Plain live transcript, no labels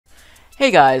Hey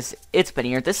guys, it's Benny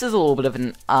here. This is a little bit of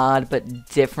an odd but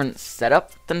different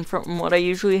setup than from what I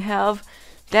usually have.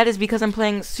 That is because I'm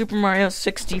playing Super Mario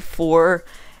 64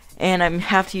 and I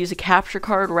have to use a capture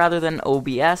card rather than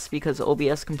OBS because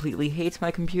OBS completely hates my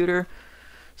computer.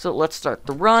 So let's start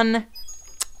the run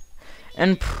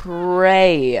and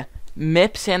pray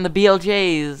Mips and the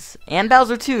BLJs and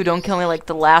Bowser 2 don't kill me like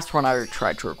the last one I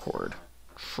tried to record.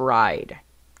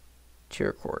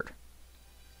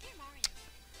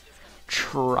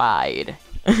 Tried.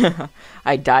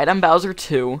 I died on Bowser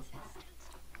 2.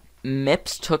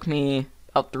 Mips took me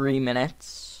about 3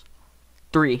 minutes.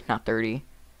 3, not 30.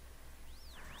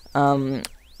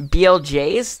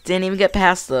 BLJs didn't even get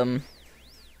past them.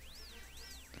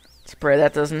 Let's pray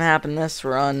that doesn't happen this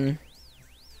run.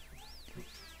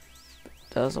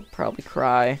 Does, I'll probably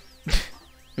cry.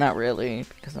 Not really,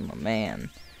 because I'm a man.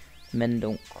 Men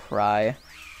don't cry.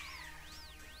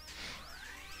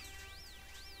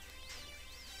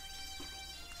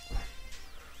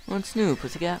 What's new,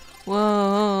 pussycat?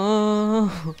 Whoa!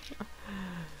 Oh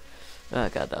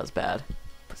god, that was bad.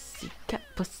 Pussycat,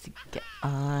 pussycat,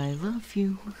 I love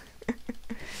you.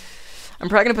 I'm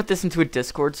probably gonna put this into a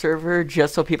Discord server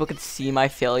just so people can see my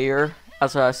failure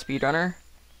as a speedrunner.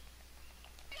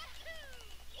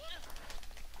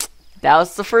 That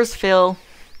was the first fail.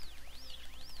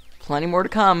 Plenty more to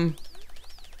come.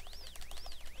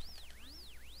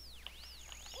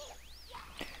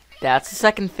 That's the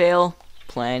second fail.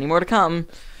 Plenty more to come.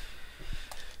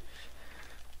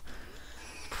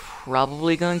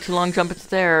 Probably going too long jump into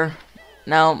there.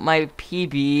 Now, my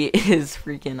PB is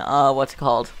freaking, what's it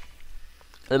called?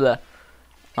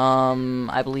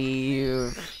 I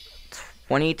believe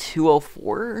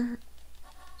 2204?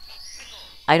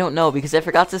 I don't know, because I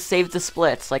forgot to save the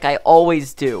splits, like I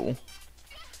always do.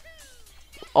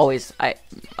 I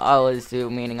always do,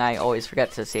 meaning I always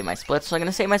forget to save my splits, so I'm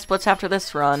gonna save my splits after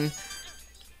this run.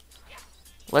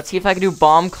 Let's see if I can do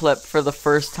bomb clip for the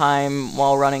first time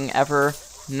while running ever.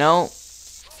 No.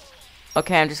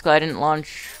 Okay, I'm just glad I didn't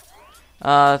launch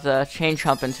the chain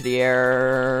jump into the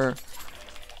air.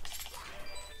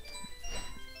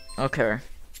 Okay.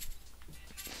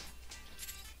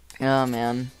 Oh,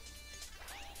 man.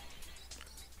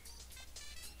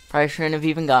 Probably shouldn't have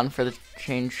even gone for the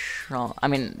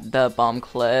the bomb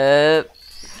clip.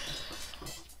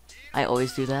 I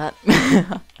always do that.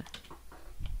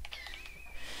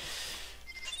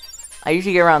 I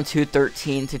usually get around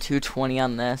 213 to 220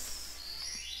 on this.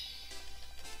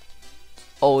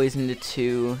 Always in the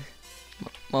 2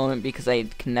 moment because I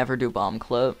can never do bomb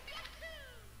clip.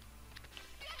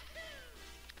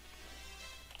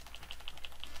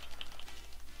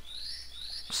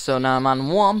 So now I'm on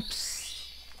Wumps.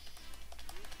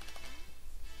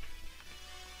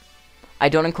 I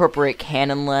don't incorporate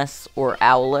cannonless or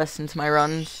owlless into my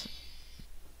runs.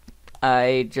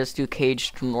 I just do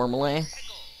caged normally.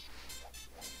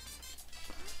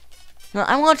 No,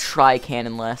 I want to try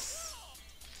cannonless.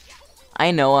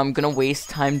 I know I'm gonna waste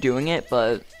time doing it,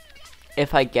 but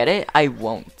if I get it, I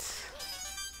won't.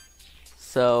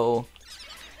 So,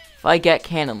 if I get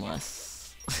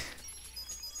cannonless,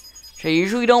 which I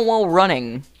usually don't while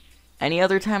running, any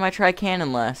other time I try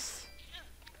cannonless.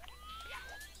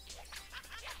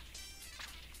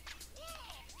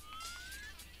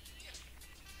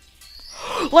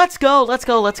 Let's go, let's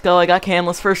go, let's go. I got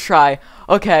cannonless first try.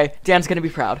 Okay, Dan's gonna be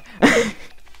proud.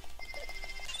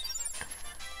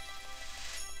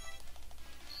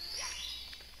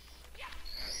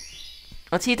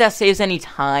 Let's see if that saves any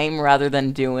time rather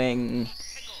than doing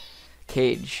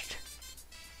caged.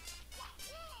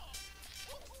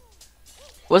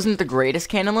 Wasn't the greatest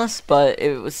cannonless, but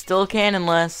it was still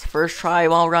cannonless. First try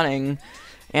while running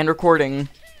and recording.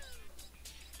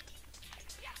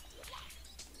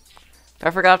 If I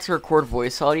forgot to record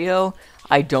voice audio,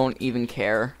 I don't even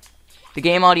care. The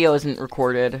game audio isn't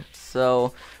recorded,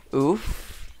 so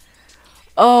oof.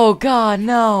 Oh god,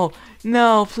 no!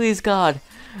 No, please God.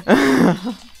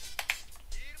 Could've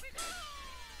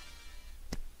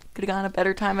gotten a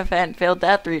better time if I hadn't failed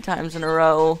that 3 times in a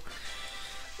row.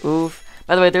 Oof.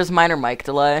 By the way, there's minor mic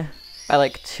delay by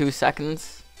like 2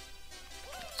 seconds.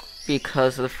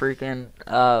 Because of the freaking,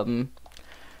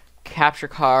 capture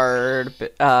card,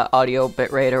 audio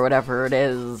bitrate or whatever it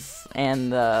is,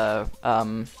 and the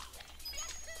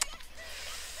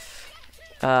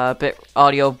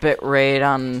audio bitrate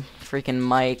on freaking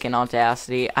mic and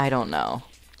Audacity. I don't know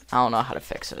how to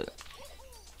fix it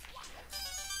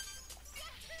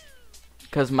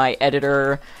because my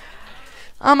editor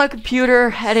on my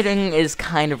computer editing is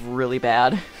kind of really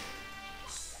bad.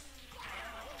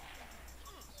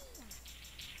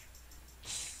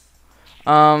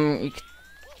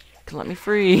 let me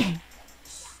free.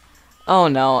 Oh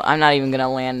no, I'm not even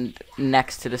gonna land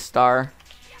next to the star.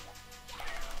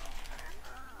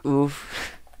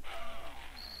 Oof.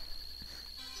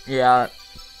 Yeah.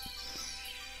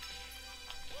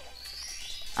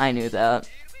 I knew that.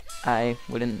 I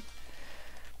wouldn't.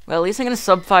 Well, at least I'm gonna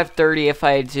sub 530 if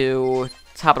I do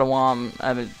top of the wall,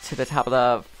 to the top of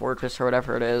the fortress or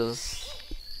whatever it is.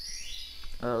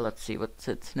 Let's see, what's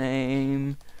its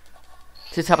name?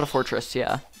 To the top of the fortress,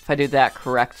 yeah. If I do that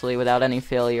correctly without any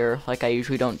failure, like I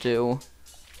usually don't do,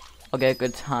 I'll get a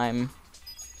good time.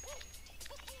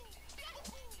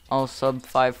 I'll sub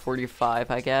 545,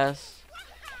 I guess.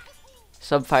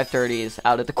 Sub 530 is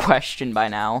out of the question by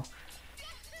now.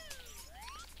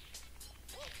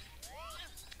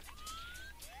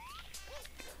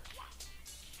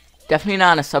 Definitely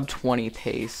not on a sub 20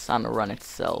 pace on the run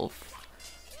itself.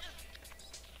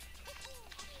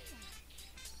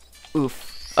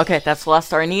 Oof. Okay, that's the last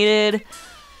star I needed.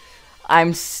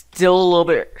 I'm still a little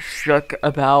bit shook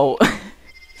about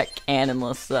that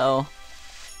cannonless, though.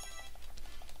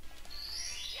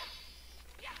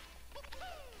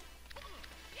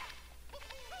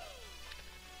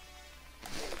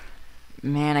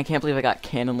 Man, I can't believe I got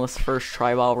cannonless first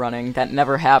try while running. That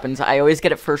never happens. I always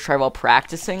get it first try while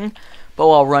practicing, but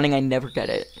while running, I never get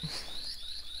it.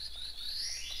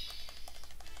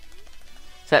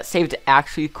 So that saved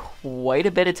actually quite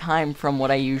a bit of time from what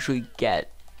I usually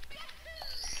get.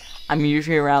 I'm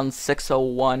usually around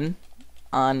 6:01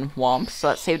 on Womp, so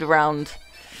that saved around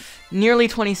nearly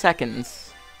 20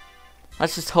 seconds.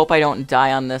 Let's just hope I don't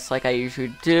die on this like I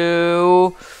usually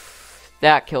do.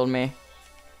 That killed me.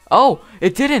 Oh,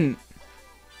 it didn't!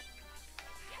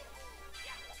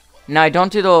 Now, I don't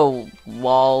do the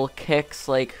wall kicks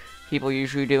like people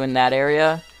usually do in that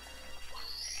area.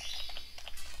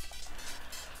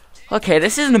 Okay,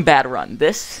 this isn't a bad run.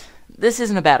 This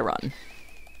isn't a bad run.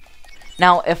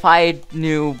 Now, if I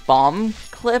knew bomb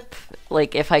clip,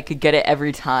 like if I could get it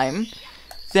every time,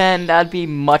 then that'd be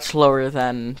much lower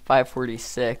than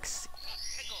 546.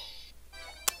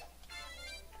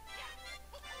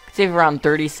 Save around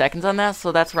 30 seconds on that,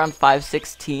 so that's around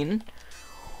 516,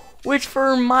 which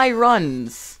for my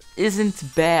runs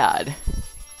isn't bad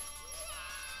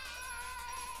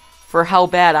for how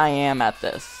bad I am at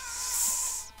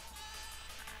this.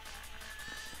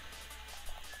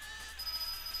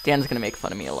 Dan's gonna make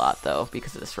fun of me a lot though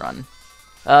because of this run.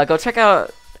 Go check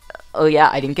out, oh yeah,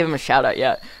 I didn't give him a shout out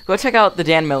yet. Go check out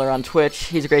TheDanMiller on Twitch.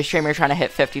 He's a great streamer trying to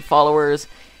hit 50 followers.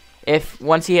 If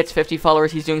once he hits 50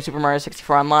 followers, he's doing Super Mario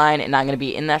 64 online, and I'm going to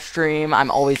be in that stream. I'm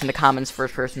always in the comments,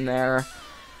 first person there.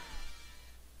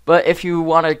 But if you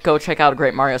want to go check out a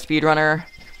great Mario speedrunner,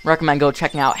 recommend go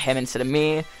checking out him instead of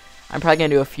me. I'm probably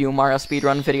going to do a few Mario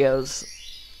speedrun videos.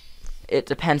 It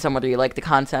depends on whether you like the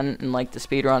content and like the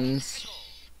speedruns.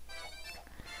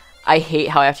 I hate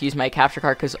how I have to use my capture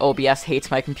card because OBS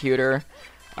hates my computer.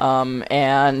 And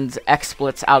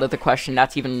XSplit's out of the question.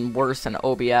 That's even worse than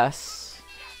OBS.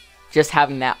 Just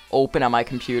having that open on my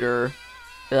computer,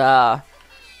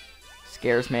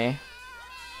 scares me.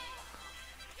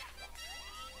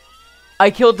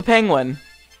 I killed the penguin.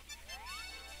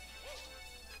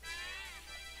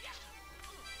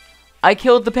 I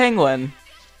killed the penguin.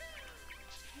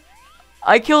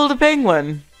 I killed a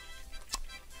penguin.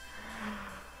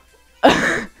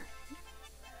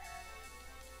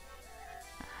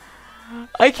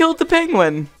 I killed the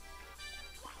penguin.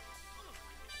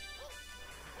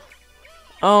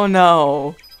 Oh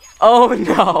no. Oh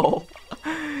no.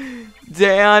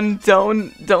 Dan,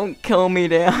 don't kill me,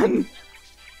 Dan.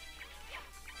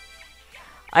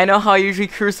 I know how I usually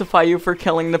crucify you for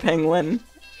killing the penguin.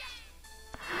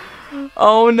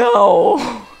 Oh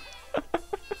no.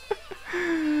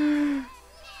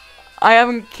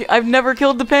 I've never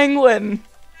killed the penguin.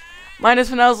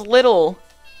 Minus when I was little.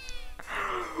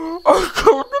 I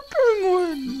killed the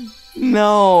penguin.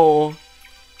 No.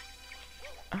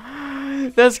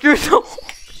 That screwed up.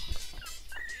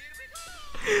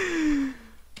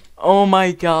 Oh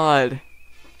my god.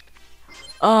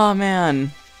 Oh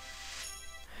man.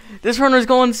 This run was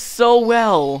going so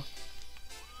well.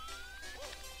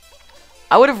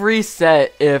 I would have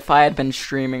reset if I had been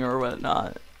streaming or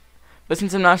whatnot. But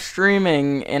since I'm not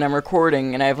streaming and I'm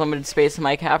recording and I have limited space in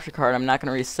my capture card, I'm not going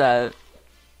to reset.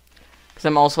 Because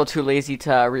I'm also too lazy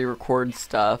to re-record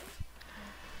stuff.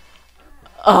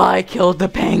 Oh, I killed the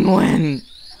penguin.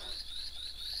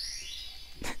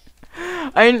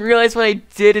 I didn't realize what I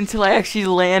did until I actually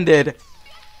landed.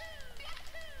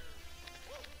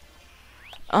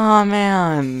 Oh,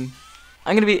 man.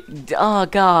 I'm gonna be... Oh,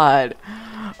 God.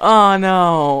 Oh,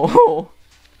 no.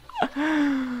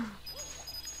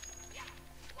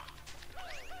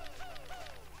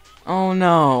 Oh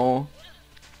no.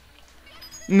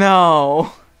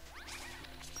 No.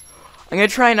 I'm gonna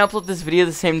try and upload this video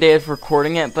the same day as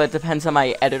recording it, but it depends on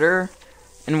my editor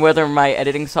and whether my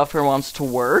editing software wants to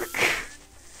work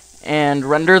and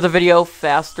render the video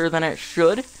faster than it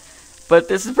should. But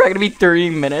this is probably gonna be 30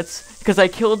 minutes because I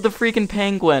killed the freaking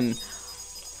penguin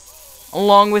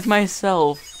along with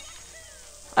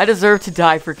myself. I deserve to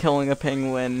die for killing a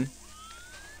penguin.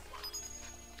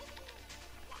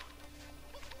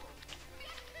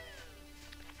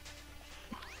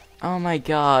 Oh my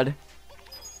god.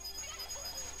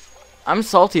 I'm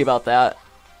salty about that.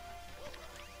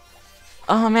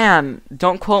 Oh man,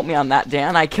 don't quote me on that,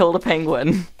 Dan. I killed a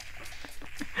penguin.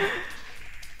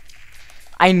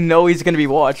 I know he's gonna be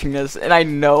watching this, and I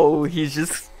know he's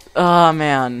just... Oh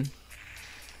man.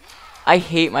 I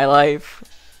hate my life.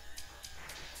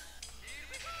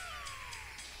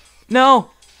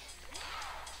 No!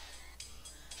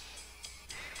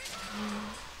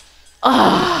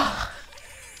 Ah!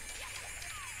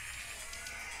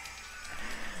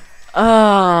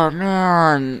 Oh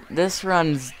man, this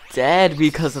run's dead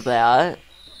because of that.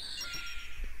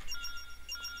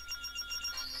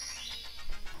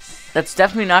 That's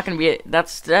definitely not gonna be.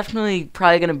 That's definitely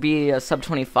probably gonna be a sub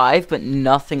 25, but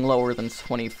nothing lower than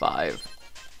 25.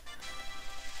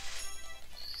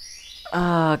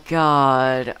 Oh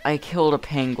god, I killed a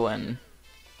penguin.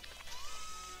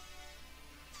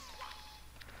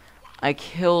 I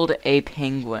killed a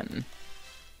penguin.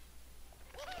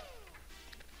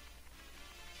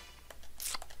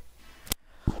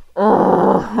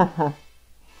 Oh.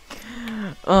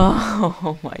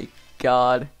 Oh my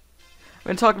god. I've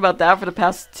been talking about that for the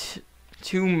past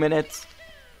 2 minutes.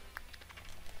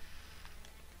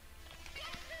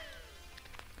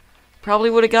 Probably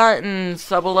would have gotten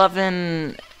sub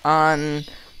 11 on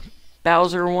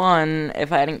Bowser 1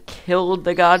 if I hadn't killed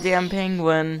the goddamn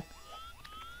penguin.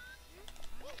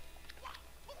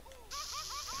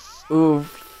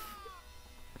 Oof.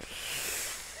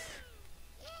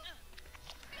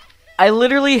 I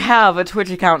literally have a Twitch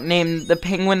account named The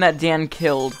Penguin That Dan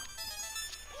Killed.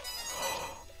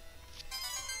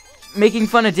 Making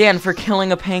fun of Dan for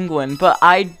killing a penguin, but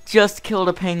I just killed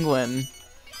a penguin.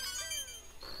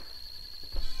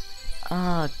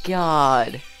 Oh,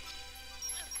 God.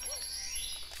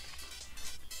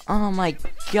 Oh, my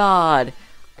God.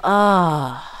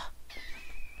 Ah.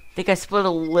 I think I split a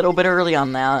little bit early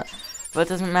on that, but it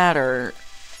doesn't matter.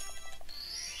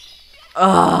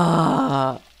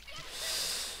 Ah.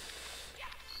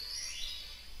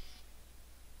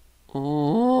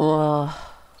 Ooh.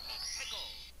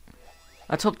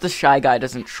 Let's hope the shy guy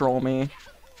doesn't troll me.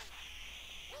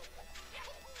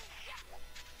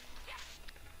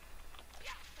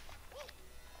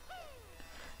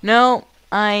 No,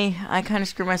 I kind of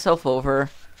screwed myself over.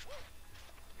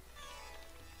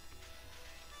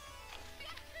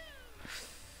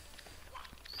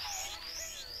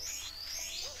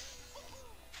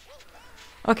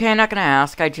 Okay, I'm not gonna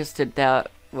ask. I just did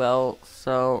that well,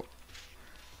 so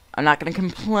I'm not gonna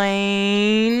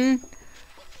complain.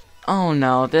 Oh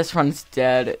no, this run's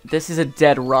dead. This is a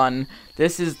dead run.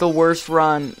 This is the worst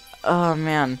run. Oh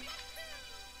man.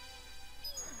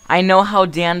 I know how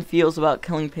Dan feels about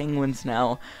killing penguins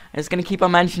now. I'm just gonna keep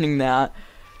on mentioning that.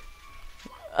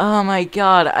 Oh my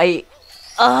god,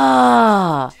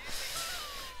 God,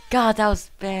 that was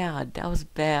bad. That was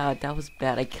bad. That was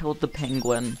bad. I killed the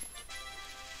penguin.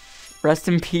 Rest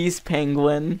in peace,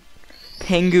 penguin.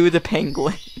 Pengu the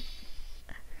penguin.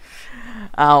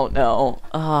 I don't know.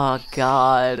 Oh,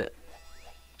 God.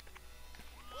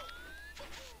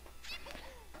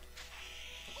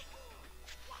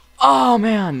 Oh,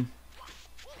 man.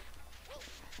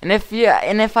 And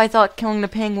if I thought killing the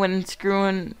penguin and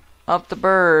screwing up the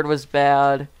bird was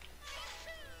bad.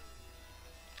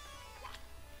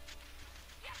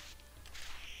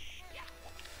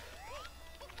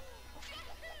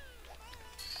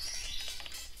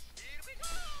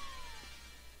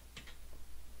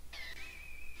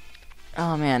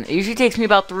 Oh man, it usually takes me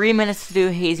about 3 minutes to do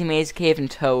Hazy Maze Cave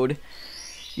and Toad.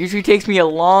 Usually takes me a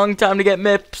long time to get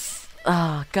MIPS.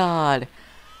 Oh god.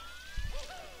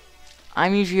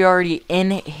 I'm usually already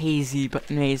in Hazy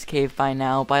Maze Cave by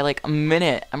now, by like a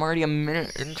minute. I'm already a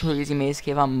minute into Hazy Maze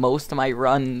Cave on most of my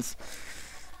runs.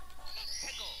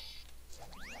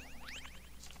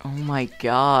 Oh my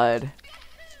god.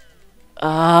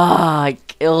 Ah, I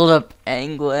killed a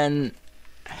penguin.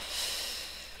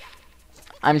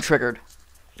 I'm triggered.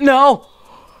 No!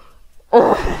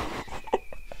 Oh.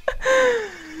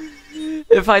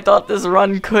 If I thought this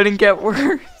run couldn't get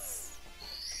worse.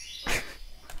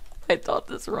 I thought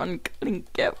this run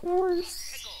couldn't get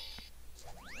worse.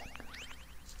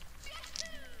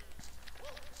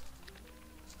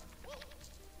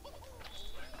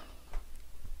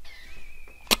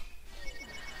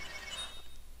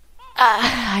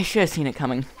 I should have seen it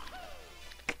coming.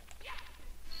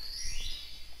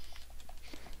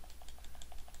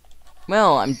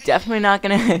 Well, I'm definitely not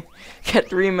gonna get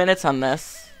 3 minutes on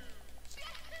this.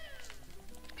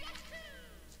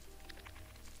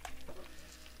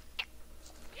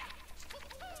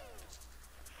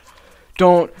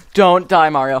 Don't die,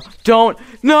 Mario. Don't,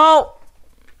 no!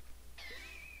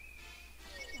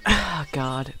 Oh,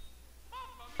 God.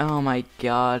 Oh, my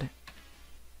God.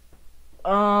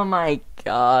 Oh, my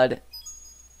God.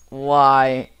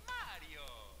 Why?